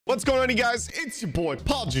What's going on, you guys? It's your boy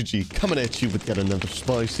PaulGG coming at you with yet another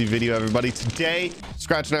spicy video, everybody. Today,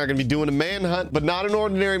 Scratch and I are going to be doing a manhunt, but not an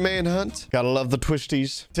ordinary manhunt. Gotta love the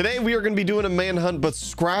twisties. Today, we are going to be doing a manhunt, but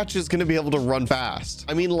Scratch is going to be able to run fast.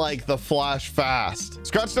 I mean, like the flash fast.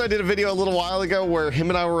 Scratch and I did a video a little while ago where him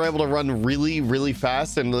and I were able to run really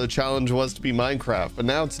fast, and the challenge was to be Minecraft. But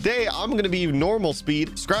now today, I'm going to be normal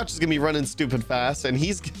speed. Scratch is going to be running stupid fast, and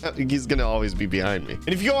he's going to always be behind me. And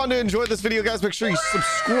if you want to enjoy this video, guys, make sure you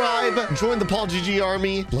subscribe. Join the PaulGG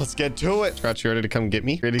army. Let's get to it. Scratch, you ready to come get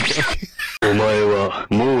me? Ready to go?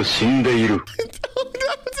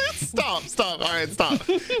 Stop. All right, stop.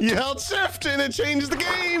 You held shift and it changed the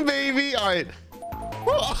game, baby. All right.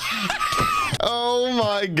 Oh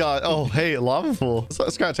my god. Oh, hey, lava pool.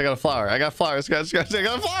 Scratch, I got a flower. I got flowers. Scratch, I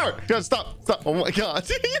got a flower. Scratch, stop. Oh my god.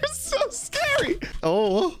 You're so scary.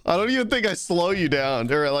 Oh, I don't even think I slow you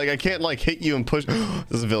down, or like I can't like hit you and push. This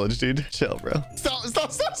is a village, dude. Chill, bro. Stop.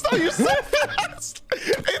 You're so fast.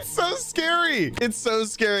 It's so scary. It's so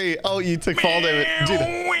scary. Oh, you took fall damage. Dude,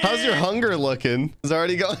 how's your hunger looking? It's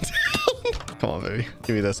already going down. Come on, baby.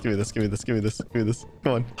 Give me this.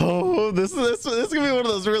 Come on. Oh, this is gonna be one of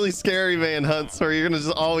those really scary manhunts where you're gonna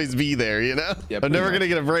just always be there, you know? Yeah, I'm never gonna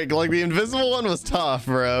get a break. Like the invisible one was tough,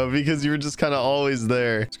 bro, because you were just kind of always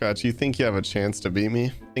there. Scratch, you think you have a chance to beat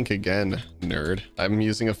me? Think again, nerd. I'm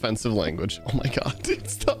using offensive language. Oh my god, dude,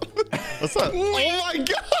 stop. What's up? Oh my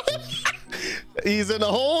god. He's in a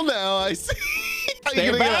hole now. I see. How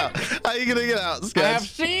you gonna get out? How you gonna get out, Scratch? I have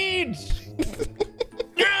seeds.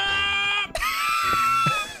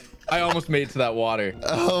 I almost made it to that water.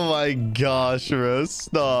 Oh my gosh, bro.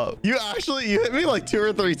 Stop. You hit me like 2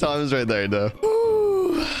 or 3 times right there, though.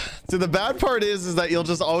 So the bad part is that you'll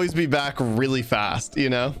just always be back really fast, you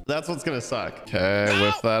know? That's what's gonna suck. Okay,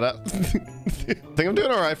 whip that up. Think I'm doing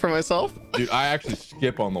all right for myself? Dude, I actually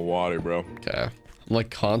skip on the water, bro. Okay. I'm like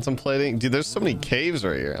contemplating. Dude, there's so many caves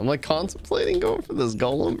right here. I'm like contemplating going for this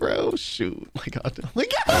golem, bro. Shoot. Oh my god. Oh my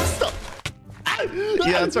god. Stop.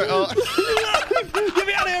 Yeah, that's right. Oh. Get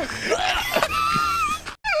me out of here.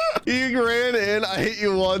 You ran in, I hit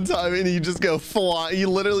you one time, and you just go fly. You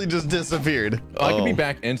literally just disappeared. Oh, I could be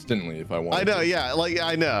back instantly if I want. I know, yeah. Like,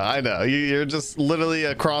 I know. You're just literally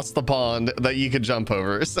across the pond that you could jump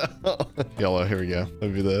over. So, yellow, here we go.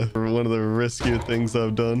 Maybe one of the riskier things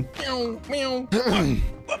I've done. You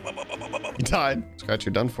died. Scratch,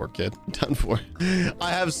 you're done for, kid. Done for.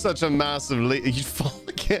 I have such a massive lead. You fall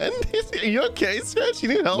again? Are you okay, Scratch? You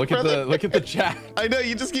need help, Look at the chat. I know,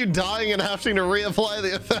 you just keep dying and having to reapply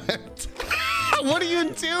the effect. What are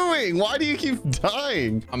you doing? Why do you keep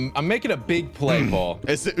dying? I'm making a big play, Paul.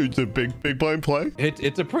 It's a big play?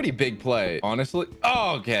 It's a pretty big play, honestly.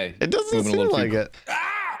 Oh, okay. It doesn't seem like it.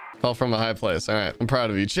 Fell from a high place. All right, I'm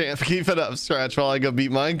proud of you, champ. Keep it up, Scratch, while I go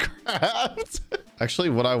beat Minecraft.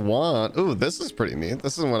 Actually, what I want... Ooh, this is pretty neat.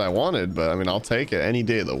 This isn't what I wanted, but I mean, I'll take it any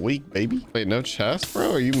day of the week, baby. Wait, no chest,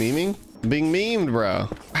 bro? Are you memeing? I'm being memed, bro.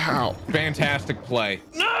 Ow. Fantastic play.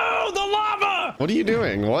 No, the lava! What are you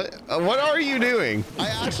doing? What are you doing? I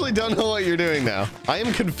actually don't know what you're doing now. I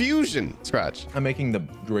am confusion. Scratch. I'm making the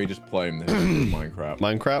greatest play in the history of Minecraft.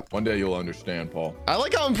 Minecraft? One day you'll understand, Paul. I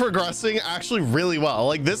like how I'm progressing actually really well.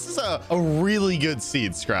 Like, this is a really good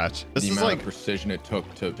seed, Scratch. This is like the precision it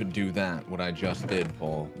took to do that. What I just did,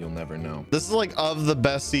 Paul, you'll never know. This is like of the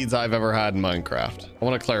best seeds I've ever had in Minecraft. I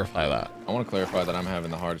want to clarify that. I want to clarify that I'm having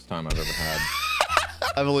the hardest time I've ever had.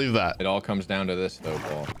 I believe that. It all comes down to this, though,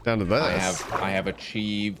 Paul. Down to this? I have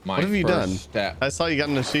achieved my first step. I saw you got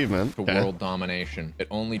an achievement. To world domination. It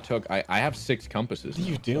only took... I have 6 compasses. What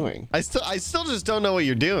are you doing? I still just don't know what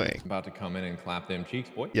you're doing. I'm about to come in and clap them cheeks,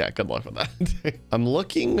 boy. Yeah, good luck with that. I'm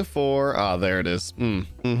looking for... Ah, there it is.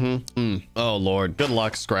 Oh, Lord. Good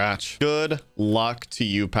luck, Scratch. Good luck to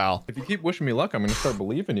you, pal. If you keep wishing me luck, I'm going to start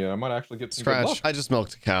believing you. I might actually get some Scratch, good luck. I just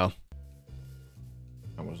milked a cow.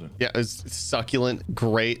 How was it? Yeah, it was succulent,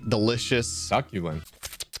 great, delicious. Succulent.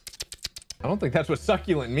 I don't think that's what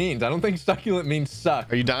succulent means. I don't think succulent means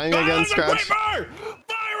suck. Are you dying again, Scratch? Fire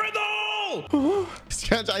in the hole!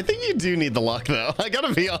 Scratch, I think you do need the luck, though. I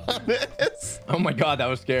gotta be honest. Oh my god, that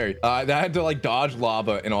was scary. I had to like dodge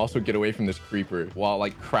lava and also get away from this creeper while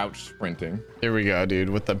like crouch sprinting. Here we go, dude,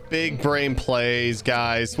 with the big brain plays,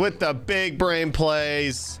 guys. With the big brain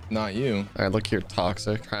plays. Not you. All right, look here,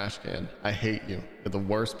 toxic trash can. I hate you. You're the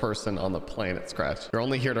worst person on the planet, Scratch. You're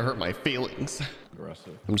only here to hurt my feelings.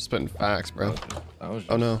 aggressive. I'm just spitting facts, bro. I was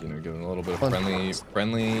just, Oh, no. you know, giving a little bit of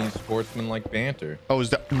friendly sportsman-like banter. Oh, is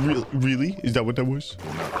that really? Is that what that was? Did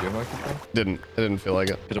it not feel like it, Paul? I didn't feel like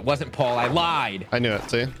it. Because it wasn't Paul. I lied. I knew it.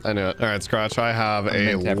 See, I knew it. All right, Scratch. I have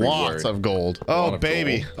a lot of gold. Oh,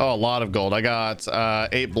 baby. Oh, a lot of gold. I got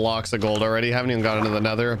 8 blocks of gold already. Haven't even got into the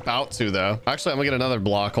nether. About to, though. Actually, I'm gonna get another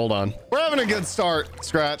block. Hold on. We're having a good start,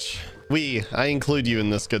 Scratch. I include you in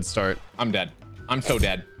this good start. I'm dead. I'm so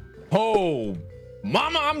dead. Oh,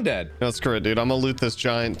 mama, I'm dead. No, screw it, dude. I'm gonna loot this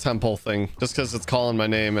giant temple thing just because it's calling my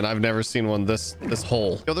name, and I've never seen one this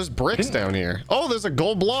whole. Yo, there's bricks down here. Oh, there's a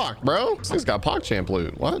gold block, bro. This thing's got PogChamp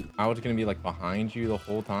loot. What? I was gonna be like behind you the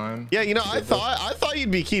whole time. Yeah, you know, I thought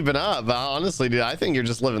you'd be keeping up. Honestly, dude, I think you're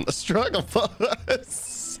just living the struggle.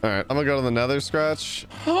 All right, I'm gonna go to the nether, Scratch.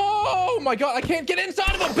 Oh my god, I can't get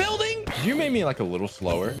inside of a building. You made me like a little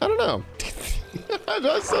slower. I don't know. I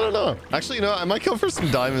don't know. Actually, you know, I might go for some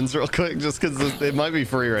diamonds real quick just because it might be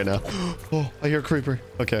free right now. Oh, I hear a creeper.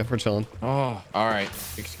 Okay, we're chilling. Oh, all right.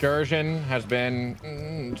 Excursion has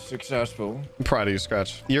been successful. I'm proud of you,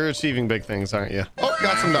 Scratch. You're achieving big things, aren't you? Oh,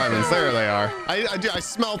 got some diamonds. There they are. I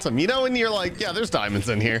smelt them. You know, when you're like, yeah, there's diamonds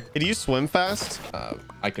in here. Hey, do you swim fast?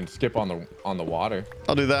 I can skip on the water.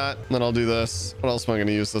 I'll do that. Then I'll do this. What else am I going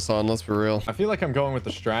to use this on? Let's be real. I feel like I'm going with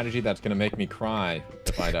the strategy that's going to make me cry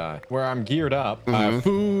if I die. Where I'm geared up. I have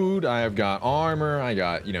food. I have got armor. I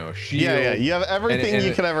got, you know, a shield. Yeah. You have everything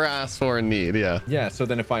you could ever ask for and need. Yeah. Yeah. So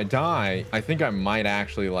then if I die, I think I might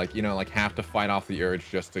actually like, you know, like have to fight off the urge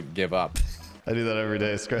just to give up. I do that every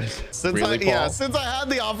day, Scratch. Since really, since I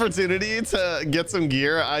had the opportunity to get some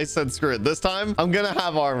gear, I said, screw it. This time, I'm going to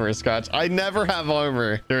have armor, Scratch. I never have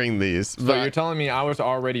armor during these. So you're telling me I was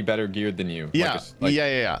already better geared than you? Yeah.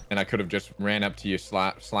 Yeah. And I could have just ran up to you,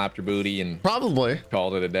 slapped your booty, and probably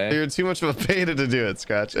called it a day. You're too much of a beta to do it,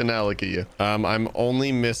 Scratch. And now look at you. I'm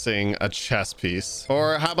only missing a chest piece.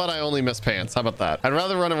 Or how about I only miss pants? How about that? I'd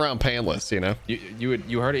rather run around pantless, you know?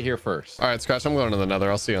 You heard it here first. All right, Scratch, I'm going to the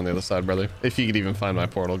nether. I'll see you on the other side, brother. If you could even find my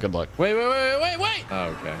portal. Good luck. Wait.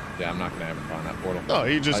 Oh, okay. Yeah, I'm not gonna ever find that portal. Oh,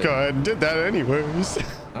 you just go ahead and did that anyways.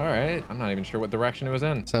 All right. I'm not even sure what direction it was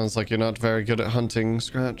in. Sounds like you're not very good at hunting,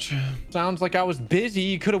 Scratch. Sounds like I was busy.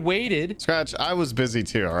 You could have waited. Scratch, I was busy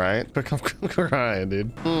too, all right? But I'm crying,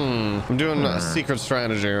 dude. I'm doing a secret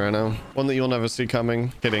strategy right now. One that you'll never see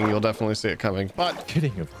coming. Kidding, you'll definitely see it coming. But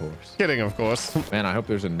kidding, of course. Kidding, of course. Man, I hope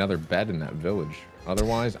there's another bed in that village.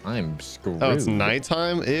 Otherwise, I'm screwed. Oh, it's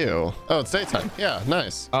nighttime? Ew. Oh, it's daytime. Yeah,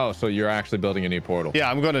 nice. Oh, so you're actually building a new portal.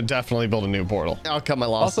 Yeah, I'm going to definitely build a new portal. I'll cut my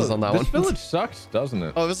losses on that one. This village sucks, doesn't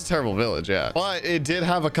it? Oh, this is a terrible village, yeah. But it did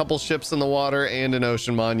have a couple ships in the water and an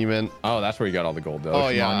ocean monument. Oh, that's where you got all the gold, though. Oh,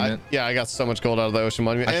 yeah. I got so much gold out of the ocean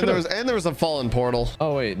monument. And there was a fallen portal.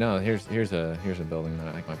 Oh, wait, no. Here's a building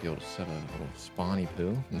that I might be able to set a little spawny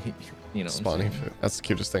poo. You know, spawny poo. That's the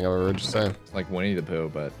cutest thing I've ever heard you say. It's like Winnie the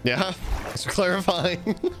Pooh, but yeah. Thanks for clarifying.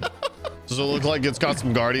 Does it look like it's got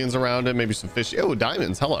some guardians around it? Maybe some fish. Oh,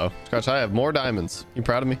 diamonds. Hello. Scratch, I have more diamonds. You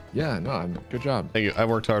proud of me? Yeah, no, good job. Thank you. I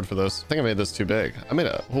worked hard for this. I think I made this too big. I made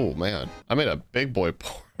a big boy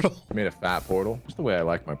portal. I made a fat portal. Just the way I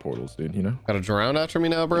like my portals, dude, you know? Gotta drown after me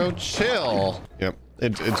now, bro? Chill. Yep. It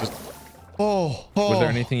just... Oh, was there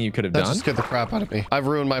anything you could have done? That just scared the crap out of me. I've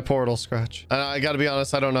ruined my portal, Scratch. And I gotta be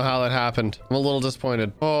honest, I don't know how that happened. I'm a little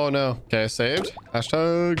disappointed. Oh, no. Okay, saved.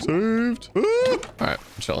 Hashtag saved. All right,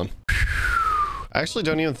 I'm chilling. I actually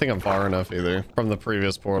don't even think I'm far enough either from the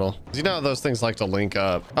previous portal. You know how those things like to link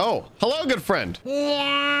up. Oh, hello, good friend.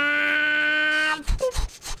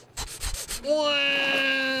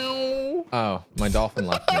 Oh, my dolphin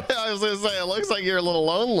left me. I was gonna say, it looks like you're a little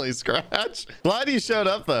lonely, Scratch. Glad you showed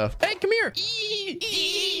up, though. Hey, come here.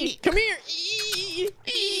 Come here.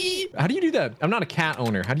 How do you do that? I'm not a cat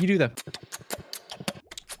owner. How do you do that?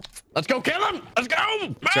 Let's go kill him. Let's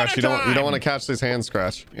go. Scratch, you don't want to catch these hands,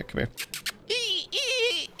 Scratch. Yeah, come here.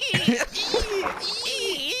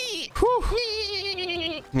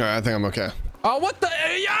 All right, I think I'm okay. Oh, what the?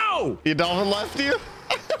 Yo! Your dolphin left you?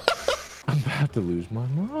 I'm about to lose my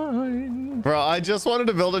mind. Bro, I just wanted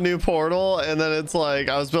to build a new portal, and then it's like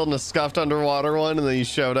I was building a scuffed underwater one, and then you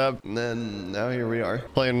showed up, and then now here we are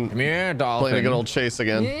playing. Come here, dolphin. Playing a good old chase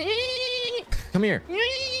again. Come here.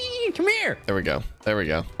 Come here. There we go. There we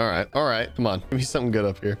go. All right. All right. Come on. Give me something good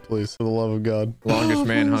up here, please. For the love of God. Longest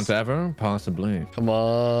manhunt ever? Possibly. Come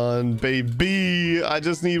on, baby. I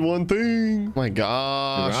just need one thing. Oh my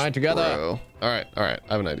gosh. All right, together. Bro. All right. All right.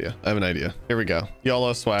 I have an idea. Here we go.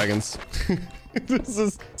 YOLO swaggins. This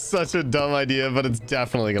is such a dumb idea, but it's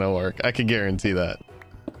definitely going to work. I can guarantee that.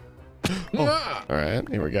 Oh. All right,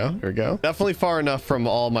 here we go. Here we go. Definitely far enough from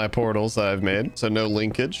all my portals that I've made, so no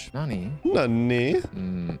linkage. Nani? Nani?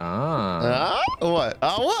 What?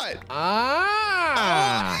 What?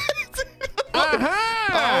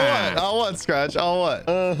 What, Scratch? What?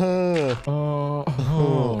 All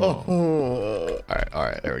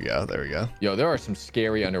right. There we go. There we go. Yo, there are some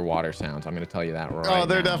scary underwater sounds. I'm gonna tell you that right now.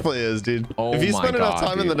 There definitely is, dude. If you spend enough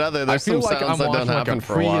time in the nether, there's some sounds that don't happen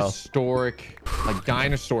for a while. Prehistoric, like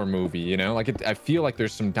dinosaur movie, you know? Like I feel like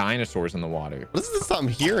there's some dinosaurs in the water. What is this I'm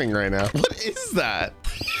hearing right now? What is that?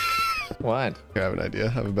 What? I have an idea. I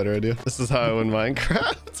have a better idea. This is how I win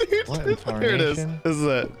Minecraft, dude. What? Here it is. This is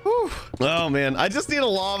it. Whew. Oh, man. I just need a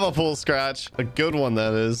lava pool, Scratch. A good one,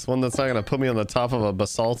 that is. One that's not going to put me on the top of a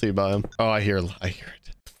basalty biome. Oh, I hear it.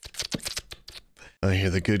 I hear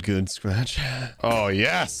the good Scratch. Oh,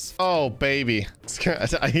 yes. Oh, baby.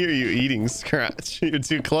 Scratch, I hear you eating, Scratch. You're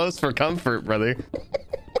too close for comfort, brother.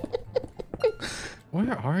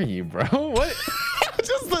 Where are you, bro? What?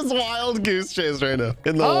 Just this wild goose chase right now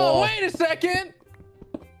in the Oh, wall. wait a second.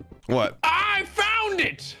 What? I found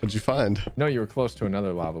it. What'd you find? No, you were close to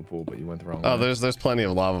another lava pool, but you went the wrong way. Oh, there's plenty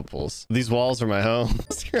of lava pools. These walls are my home.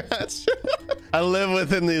 Scratch. I live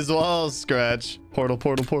within these walls, Scratch. Portal.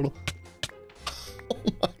 Oh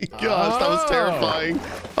my gosh, that was terrifying.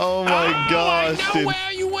 Oh my gosh, I know dude.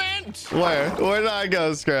 where you went. Where did I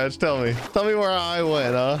go, Scratch? Tell me where I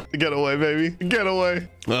went, huh? Get away, baby. Get away.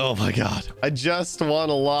 Oh my god, I just won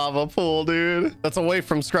a lava pool, dude. That's away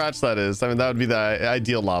from Scratch, that is. I mean, that would be the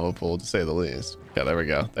ideal lava pool, to say the least. Yeah, there we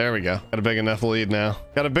go. Got a big enough lead now.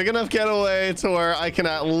 Got a big enough getaway to where I can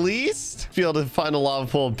at least be able to find a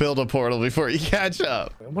lava pool, build a portal before you catch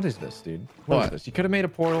up. What is this, dude? What is this? You could have made a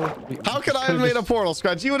portal. How could I have made a portal,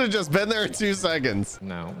 Scratch? You would have just been there in 2 seconds.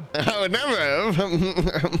 No. I would never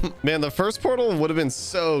have. Man, the first portal would have been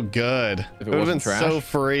so good. If it would have been so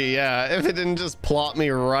free. Yeah, if it didn't just plop me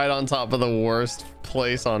right on top of the worst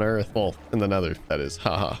place on earth. Well, in the nether, that is.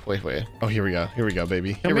 Haha. Wait. Oh, here we go,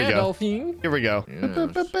 baby. Here we go. Dolphin. Here we go. Yes.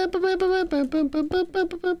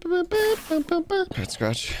 Alright,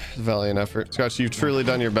 Scratch. Valiant effort. Scratch, you've truly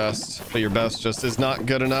done your best, but your best just is not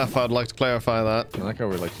good enough. I'd like to clarify that. I like how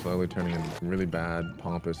we're like slowly turning into really bad,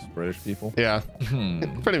 pompous British people. Yeah.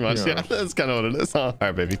 Pretty much. Yeah. That's kind of what it is, huh? All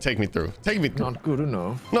right, baby. Take me through. Not good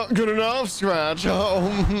enough. Not good enough, Scratch.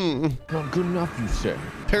 Oh. Not good enough, you say.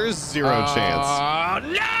 There's zero chance.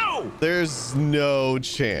 No! There's no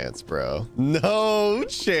chance, bro. No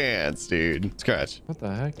chance, dude. Scratch. What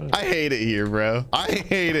the heck? I hate it here, bro. I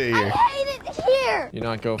hate it here. You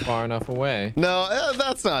not go far enough away. No,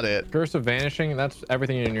 that's not it. Curse of vanishing. That's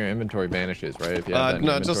everything in your inventory vanishes, right? If you have that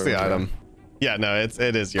no, just the item. Yeah, no, it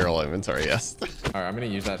is your whole inventory. Yes. All right, I'm gonna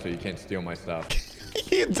use that so you can't steal my stuff.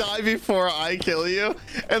 You die before I kill you,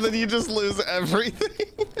 and then you just lose everything.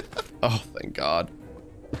 Oh, thank God.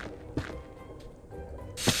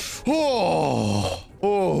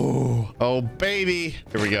 Oh, baby.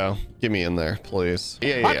 Here we go. Get me in there, please.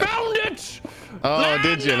 Yeah. I found it. Oh,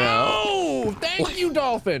 did you now? Oh, thank you,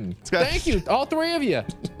 Dolphin. Thank you, all three of you.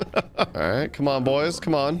 All right, come on, boys.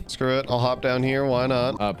 Come on. Screw it. I'll hop down here. Why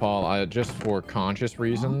not? Paul, just for conscious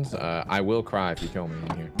reasons, I will cry if you kill me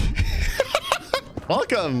in here.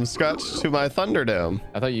 Welcome, Scratch, to my Thunderdome.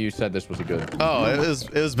 I thought you said this was a good. Oh, it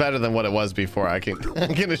was better than what it was before. I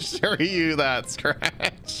can assure you that, Scratch.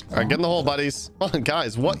 All right, get in the hole, buddies. Come on,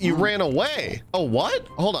 guys. What? You ran away? Oh, what?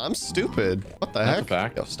 Hold on, I'm stupid. What the heck?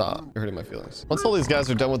 Fact. Yo, stop. You're hurting my feelings. Once all these guys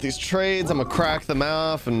are done with these trades, I'm gonna crack them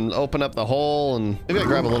off and open up the hole, and maybe I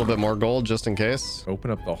grab a little bit more gold just in case.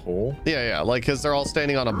 Open up the hole? Yeah, like, because they're all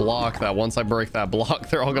standing on a block that once I break that block,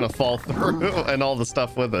 they're all gonna fall through and all the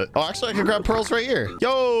stuff with it. Oh, actually, I can grab pearls right here.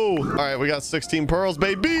 Yo! All right, we got 16 pearls,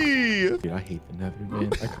 baby. Dude, I hate the nether,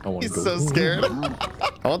 man. I want to He's go. so scared.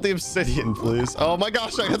 I want the obsidian, please. Oh my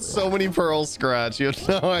gosh, I got so many pearls, Scratch. You have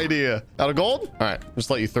no idea. Out of gold? All right,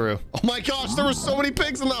 just let you through. Oh my gosh, there were so many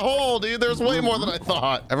pigs in that hole, dude. There's way more than I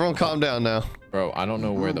thought. Everyone calm down now. Bro, I don't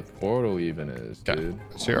know where the portal even is, dude.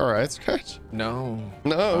 So you're all right, Scratch? No.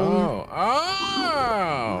 Oh.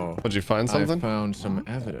 Would you find something? I found some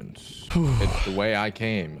evidence. It's the way I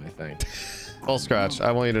came, I think. Well, Scratch,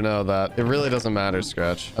 I want you to know that it really doesn't matter,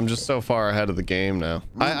 Scratch. I'm just so far ahead of the game now.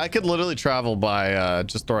 I could literally travel by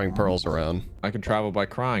just throwing pearls around. I could travel by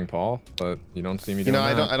crying, Paul, but you don't see me doing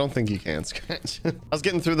that. I don't think you can, Scratch. I was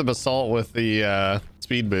getting through the basalt with the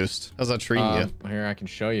speed boost. How's that treating you? Here, I can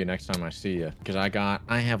show you next time I see you, because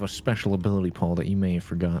I have a special ability, Paul, that you may have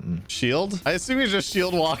forgotten. Shield? I assume you're just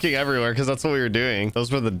shield walking everywhere, because that's what we were doing.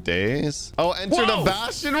 Those were the days. Oh, entered a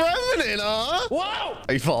Bastion Revenant, huh? Whoa!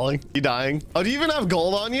 Are you falling? You dying? Oh, do you even have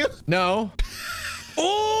gold on you? No.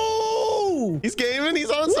 Oh! No! He's gaming. He's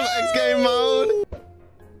on some X game mode.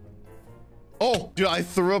 Oh, dude, I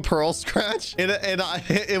threw a pearl scratch and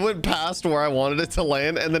it went past where I wanted it to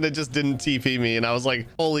land, and then it just didn't TP me, and I was like,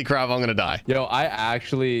 holy crap, I'm gonna die. Yo, I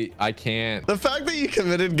can't. The fact that you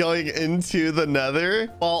committed going into the nether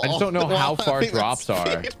while I just don't know how far drops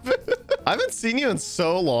are. I haven't seen you in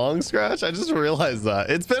so long, Scratch. I just realized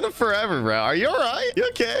that. It's been forever, bro. Are you all right? You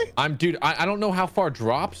okay? Dude, I don't know how far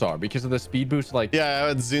drops are because of the speed boost. Like,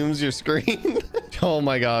 yeah, it zooms your screen. Oh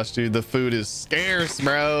my gosh, dude, the food is scarce,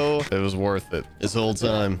 bro. It was worth it this whole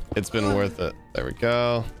time. It's been worth it. There we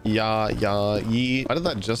go. Yeah, yee. Why did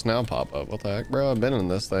that just now pop up? What the heck, bro? I've been in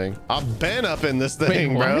this thing. I've been up in this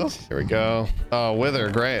thing, bro. Here we go. Oh, wither,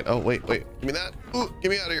 great. Oh, wait. Give me that. Ooh,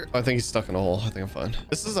 get me out of here. Oh, I think he's stuck in a hole. I think I'm fine.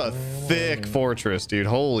 This is a thick fortress, dude.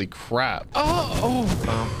 Holy crap. Oh,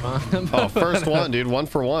 first one, dude. 1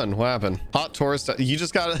 for 1. What happened? Hot tourist. You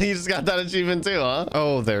just got that achievement too, huh?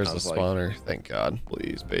 Oh, there's a spawner. Thank God.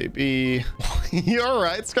 Please, baby. You all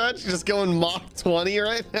right, Scratch? You're just going Mach 20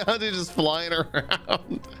 right now, dude. Just flying around.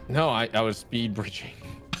 No, I was speed bridging.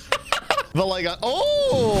 But like, I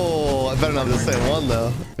better not have the same one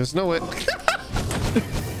though. There's no way.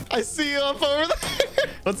 I see you up over there.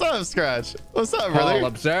 What's up, Scratch? What's up, brother?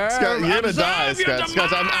 Observe, Scratch, you're gonna die, Scratch.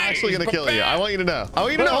 Scratch, I'm actually gonna kill you. I want you to know.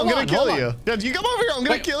 I'm gonna kill you. Yeah, you come over here. I'm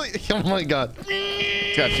gonna kill you. Oh my God.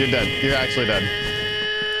 Scratch, you're dead. You're actually dead.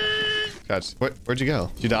 Scratch, where'd you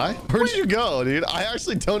go? Did you die? Where'd you go, dude? I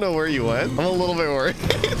actually don't know where you went. I'm a little bit worried.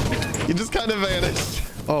 You just kind of vanished.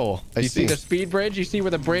 Oh, I see. You see the speed bridge? You see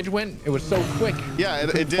where the bridge went? It was so quick. Yeah,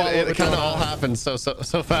 it did. It kind of all happened so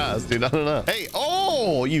fast, dude. I don't know. Hey,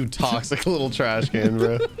 oh, you toxic little trash can,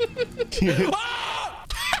 bro.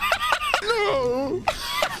 No.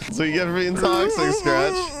 So you get for being toxic,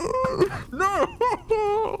 Scratch.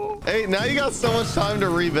 No. Hey, now you got so much time to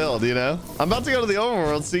rebuild, you know? I'm about to go to the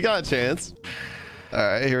overworld, so you got a chance. All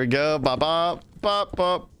right, here we go. Bop, bop, bop,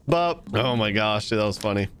 bop. Oh my gosh, dude, that was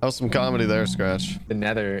funny. That was some comedy there, Scratch. The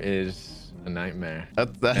nether is a nightmare.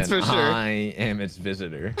 That's for sure. I am its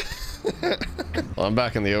visitor. Well, I'm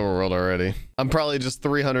back in the overworld already. I'm probably just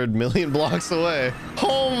 300 million blocks away.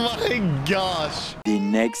 Oh my gosh. The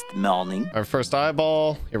next morning. Our first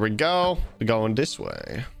eyeball. Here we go. We're going this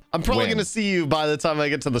way. I'm probably going to see you by the time I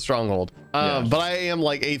get to the stronghold. Yes. But I am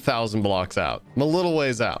like 8,000 blocks out. I'm a little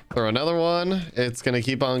ways out. Throw another one. It's going to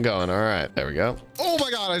keep on going. All right. There we go. Oh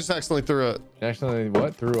my God. I just accidentally threw it. Actually,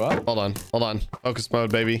 what? Threw up? Hold on. Focus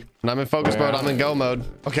mode, baby. When I'm in focus mode, I'm in go mode.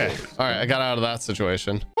 Okay. All right. I got out of that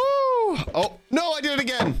situation. Oh, no, I did it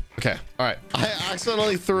again. Okay. All right. I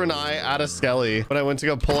accidentally threw an eye at a skelly when I went to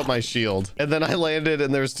go pull up my shield. And then I landed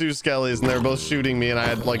and there's 2 skellies and they were both shooting me and I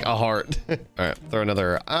had like a heart. All right. Throw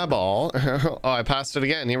another eyeball. Oh, I passed it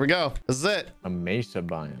again. Here we go. This is it. A mesa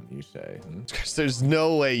biome, you say? There's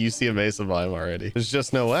no way you see a mesa biome already. There's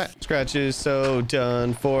just no way. Scratch is so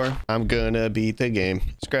done for. I'm gonna beat the game.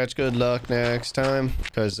 Scratch, good luck next time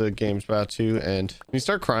because the game's about to end. Can you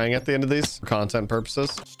start crying at the end of these for content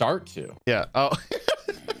purposes? Start to. Yeah. Oh.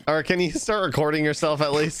 Or can you start recording yourself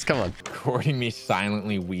at least? Come on. Recording me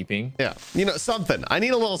silently weeping. Yeah. You know, something. I need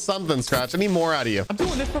a little something, Scratch. I need more out of you. I'm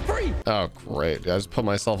doing this for free. Oh, great. I just put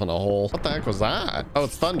myself in a hole. What the heck was that? Oh,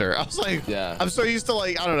 it's thunder. I was like, yeah. I'm so used to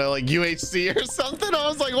like, I don't know, like UHC or something. I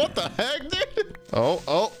was like, what the heck, dude?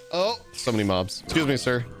 Oh. So many mobs. Excuse me,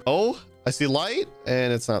 sir. Oh, I see light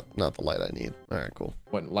and it's not the light I need. All right, cool.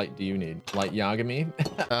 What light do you need? Light Yagami?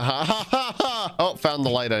 Oh, found the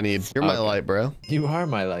light I need. You're my light, bro. You are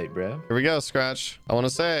my light, bro. Here we go, Scratch. I want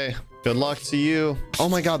to say good luck to you. Oh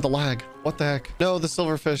my God, the lag. What the heck? No, the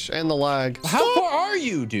silverfish and the lag. How far are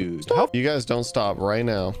you, dude? You guys don't stop right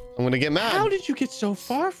now. I'm gonna get mad. How did you get so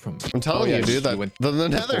far from me? I'm telling you, dude, that the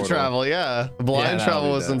nether travel, yeah. The blind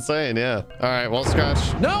travel was insane, yeah. All right, well,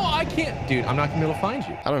 Scratch. No, I can't. Dude, I'm not gonna be able to find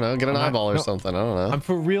you. I don't know. Get an eyeball or something. I don't know. I'm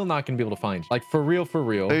for real not gonna be able to find you. Like, for real.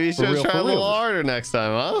 Maybe you should try a little harder next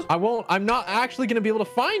time, huh? I won't. I'm not actually gonna be able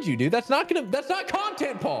to find you, dude. That's not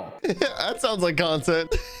content, Paul. Yeah, that sounds like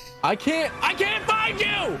content. I can't find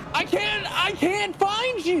you. I can't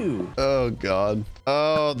find you. Oh God.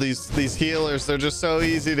 Oh, these healers, they're just so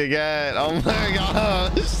easy to get. Oh my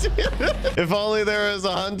gosh. If only there was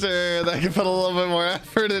a hunter that could put a little bit more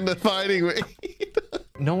effort into fighting me.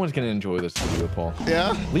 No one's gonna enjoy this video, Paul.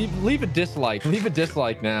 Yeah. Leave a dislike. Leave a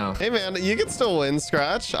dislike now. Hey man, you can still win,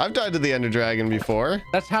 Scratch. I've died to the Ender Dragon before.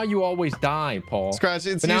 That's how you always die, Paul. Scratch,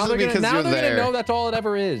 it's usually because you're there. Now they're gonna know that's all it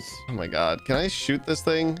ever is. Oh my God. Can I shoot this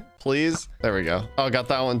thing, please? There we go. Oh, got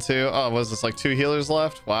that one too. Oh, was this like 2 healers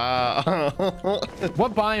left? Wow.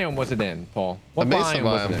 What biome was it in, Paul? What biome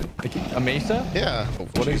was it in? A mesa? Yeah.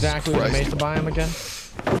 What exactly was a mesa biome again?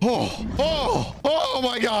 Oh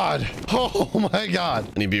my God. Oh my God.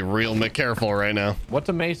 I need to be real careful right now. What's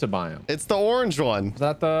a mesa biome? It's the orange one. Is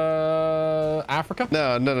that the Africa?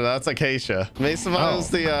 No, that's acacia. Mesa biome's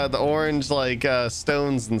the orange like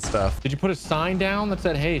stones and stuff. Did you put a sign down that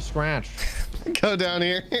said, hey, Scratch? Go down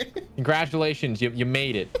here. Congratulations, you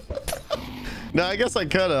made it. No, I guess I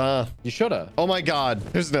could have, huh? You should have. Oh my God.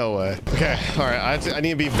 There's no way. Okay. All right. I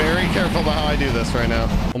need to be very careful about how I do this right now.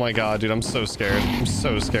 Oh my God, dude. I'm so scared. I'm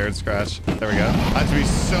so scared, Scratch. There we go. I have to be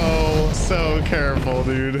so careful,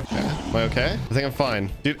 dude. Okay. Am I okay? I think I'm fine.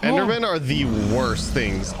 Dude, Endermen are the worst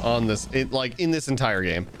things on this, in this entire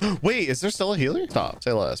game. Wait, is there still a healer? Stop.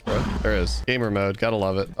 Say less, bro. There is. Gamer mode. Gotta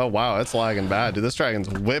love it. Oh, wow. It's lagging bad, dude. This dragon's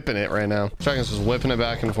whipping it right now. This dragon's just whipping it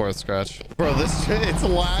back and forth, Scratch. Bro, it's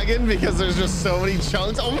lagging because there's just so many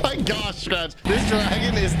chunks. Oh my gosh, Scratch. This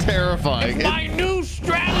dragon is terrifying. It's my new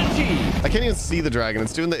strategy. I can't even see the dragon.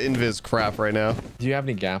 It's doing the invis crap right now. Do you have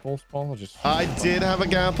any gapples, Paul? I did have a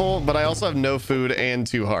gapple, but I also have no food and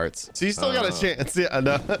 2 hearts. So you still got a chance. Yeah,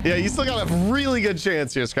 no. Yeah, you still got a really good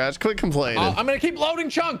chance here, Scratch. Quit complaining. I'm going to keep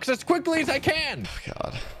loading chunks as quickly as I can. Oh,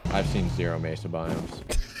 God. I've seen 0 mesa biomes.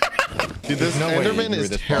 Dude, this Enderman is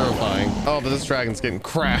terrifying. Oh, but this dragon's getting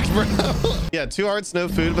cracked, bro. Yeah, 2 hearts, no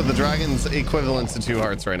food, but the dragon's equivalent to 2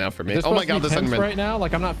 hearts right now for me. Oh my God, this Enderman. Right now,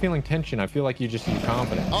 like I'm not feeling tension. I feel like you're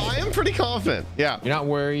confident. Oh, I am pretty confident. Yeah. You're not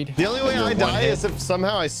worried. The only way I die is if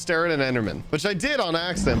somehow I stare at an Enderman, which I did on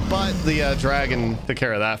accident, but the dragon took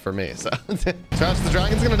care of that for me. So, Scratch, the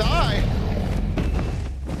dragon's gonna die.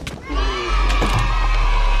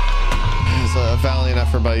 A valiant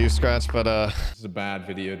effort by you, Scratch, but this is a bad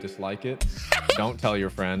video. Dislike it. Don't tell your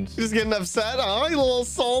friends. Just getting upset, huh? You little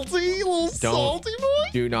salty boy.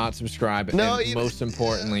 Do not subscribe. No, and most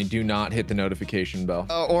importantly, do not hit the notification bell.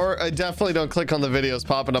 Or definitely don't click on the videos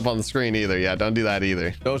popping up on the screen either. Yeah, don't do that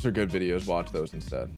either. Those are good videos. Watch those instead.